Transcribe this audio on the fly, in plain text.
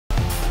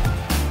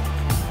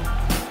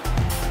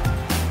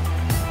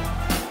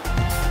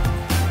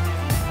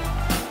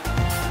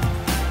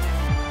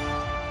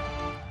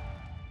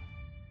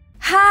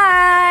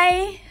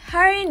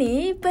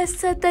ini,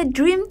 peserta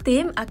Dream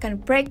Team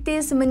akan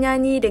praktis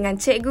menyanyi dengan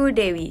Cikgu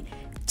Dewi.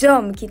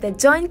 Jom kita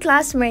join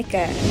kelas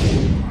mereka.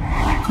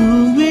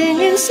 Ku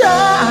ingin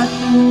saat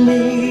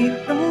ini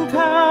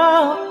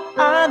engkau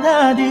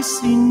ada di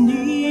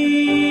sini,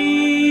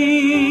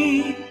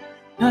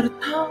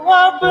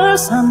 tertawa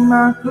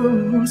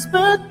bersamaku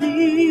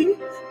seperti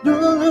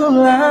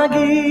dulu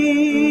lagi.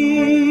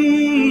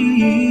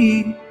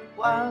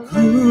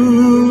 Ku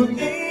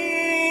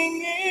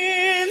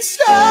ingin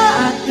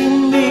saat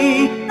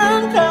ini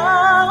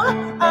engkau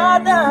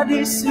ada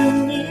di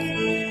sini.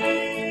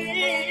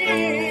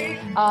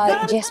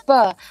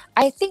 Jasper,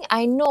 I think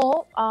I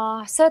know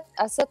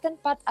certain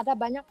part, ada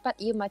banyak part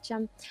you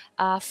macam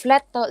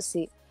flat tau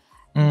sih.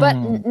 But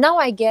now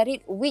I get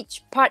it,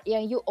 which part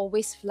yang you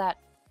always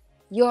flat.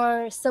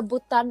 Your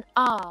sebutan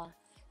A.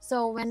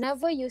 So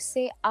whenever you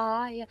say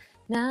A,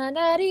 na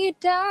da di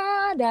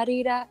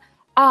da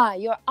A,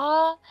 your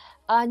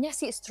A-nya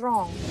sih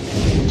strong.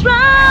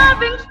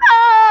 Driving close,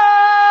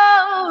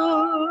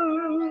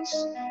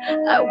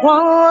 I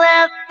won't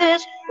let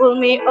this pull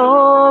me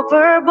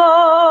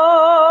overboard.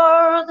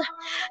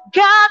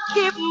 God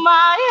keep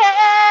my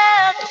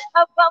head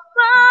above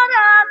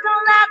water,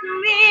 don't let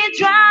me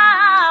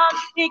drown.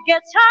 It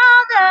gets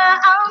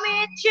harder, I'll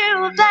meet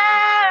you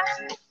there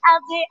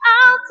at the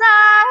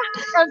altar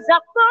as I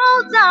fall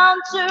down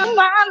to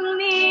my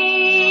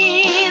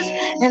knees.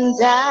 And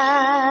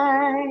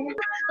I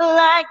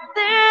like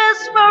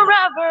this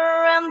forever,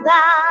 and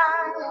I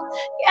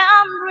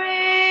can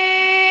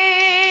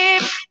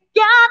breathe.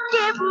 God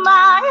keep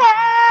my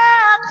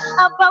head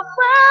above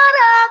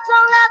water,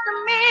 don't let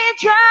me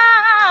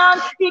drown.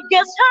 It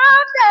gets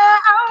harder,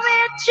 I'll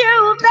meet you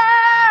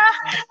there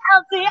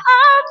at the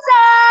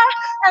altar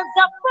as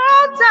I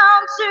fall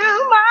down to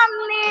my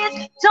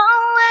knees.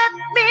 Don't let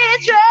me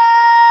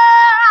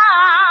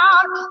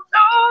drown.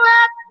 Don't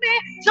let me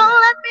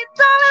drown.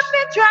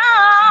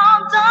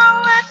 Don't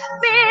let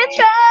me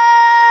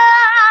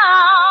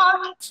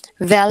drown.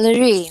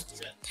 Valerie,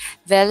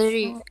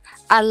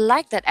 I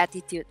like that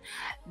attitude.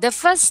 The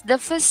first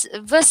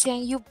verse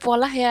yang you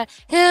pola here,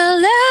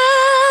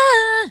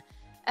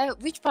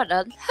 which part?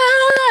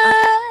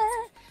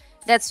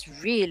 That's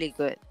really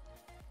good.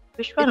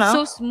 Which one? It's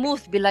so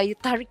smooth bila you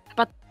tarik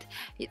part.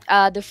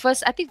 The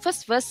first, I think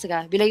first verse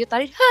ka. Bila you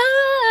tarik.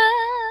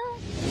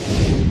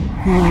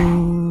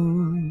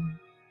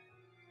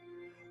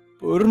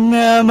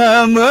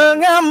 Purnama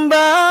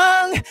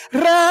mengambang,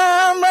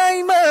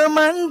 ramai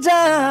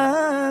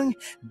memandang.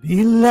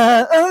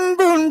 Bila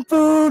embun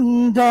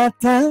pun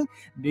datang,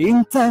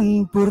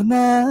 bintang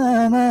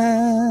purnama.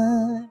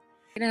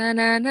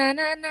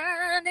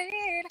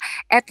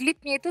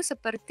 Adlibnya itu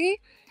seperti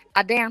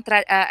ada yang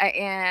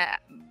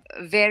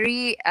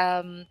very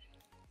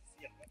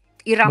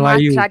irama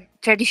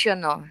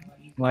tradisional.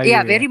 Ya,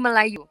 very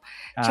Melayu.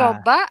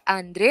 Coba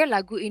Andre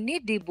lagu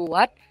ini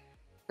dibuat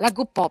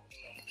lagu pop.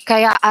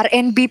 Kayak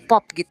R&B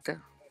pop gitu.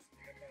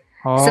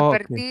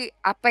 Seperti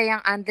apa yang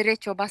Andre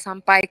coba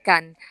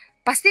sampaikan.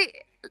 Pasti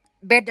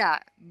beda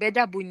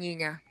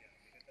bunyinya.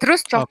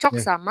 Terus cocok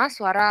sama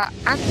suara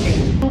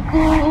Andre.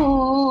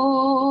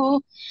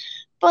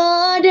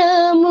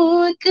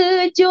 Padamu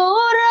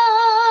kejora,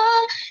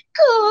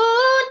 ku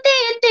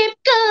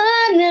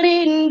titipkan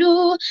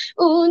rindu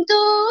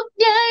untuk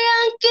dia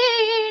yang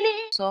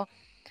kini. So,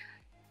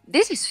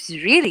 this is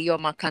really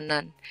your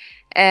makanan.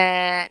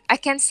 I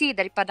can see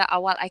daripada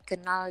awal I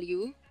kenal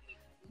you,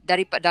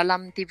 daripada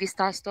dalam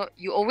TVSTARZ tu,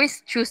 you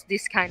always choose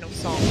this kind of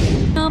song.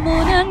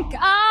 Namun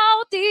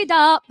engkau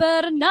tidak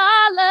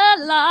pernah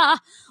lelah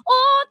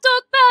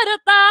untuk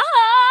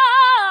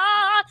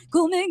bertahan.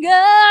 Ku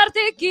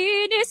mengerti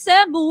kini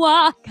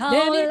semua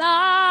kaulah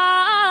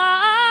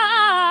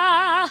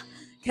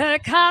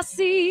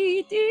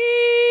kekasih di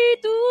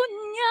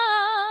dunia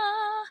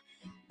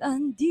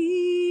dan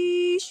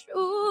di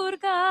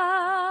surga.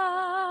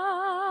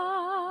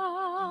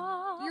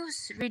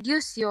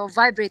 Reduce your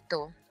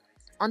vibrato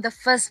on the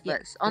first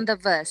verse, on the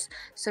verse.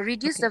 So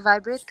reduce the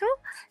vibrato,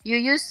 you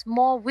use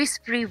more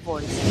whispery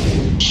voice.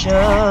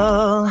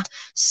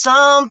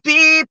 Some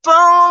people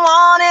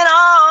want it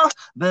all,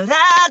 but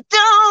I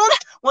don't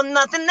want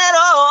nothing at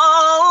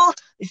all.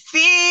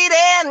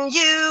 Feeding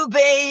you,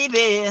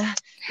 baby.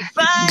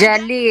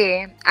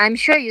 Jali, I'm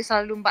sure you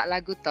selalu lumbat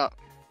lagu tu.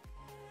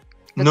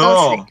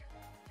 No.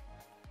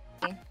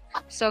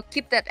 So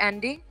keep that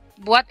ending.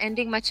 Buat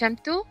ending macam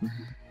tu.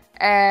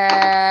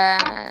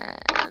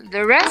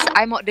 The rest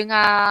I mau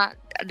dengar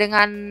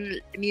dengan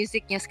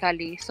musiknya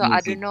sekali. So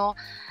I don't know.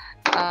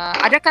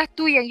 Adakah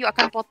tu yang you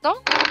akan potong?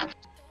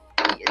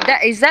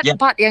 Is that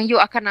part yang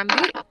you akan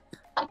ambil?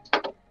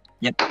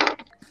 Yep.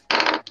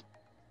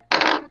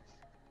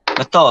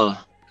 Betul.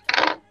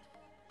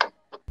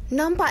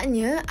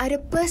 Nampaknya ada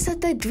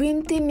peserta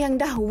Dream Team yang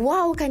dah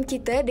wowkan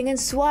kita dengan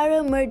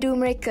suara merdu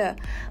mereka.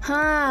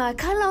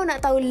 Kalau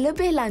nak tahu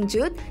lebih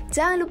lanjut,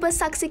 jangan lupa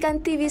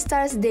saksikan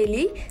TVSTARZ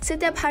Daily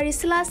setiap hari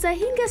Selasa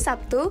hingga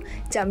Sabtu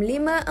jam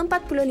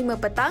 5.45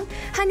 petang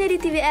hanya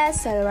di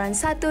TVS saluran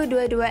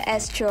 122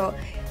 Astro.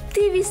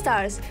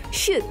 TVSTARZ,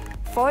 shoot,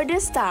 for the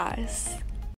stars.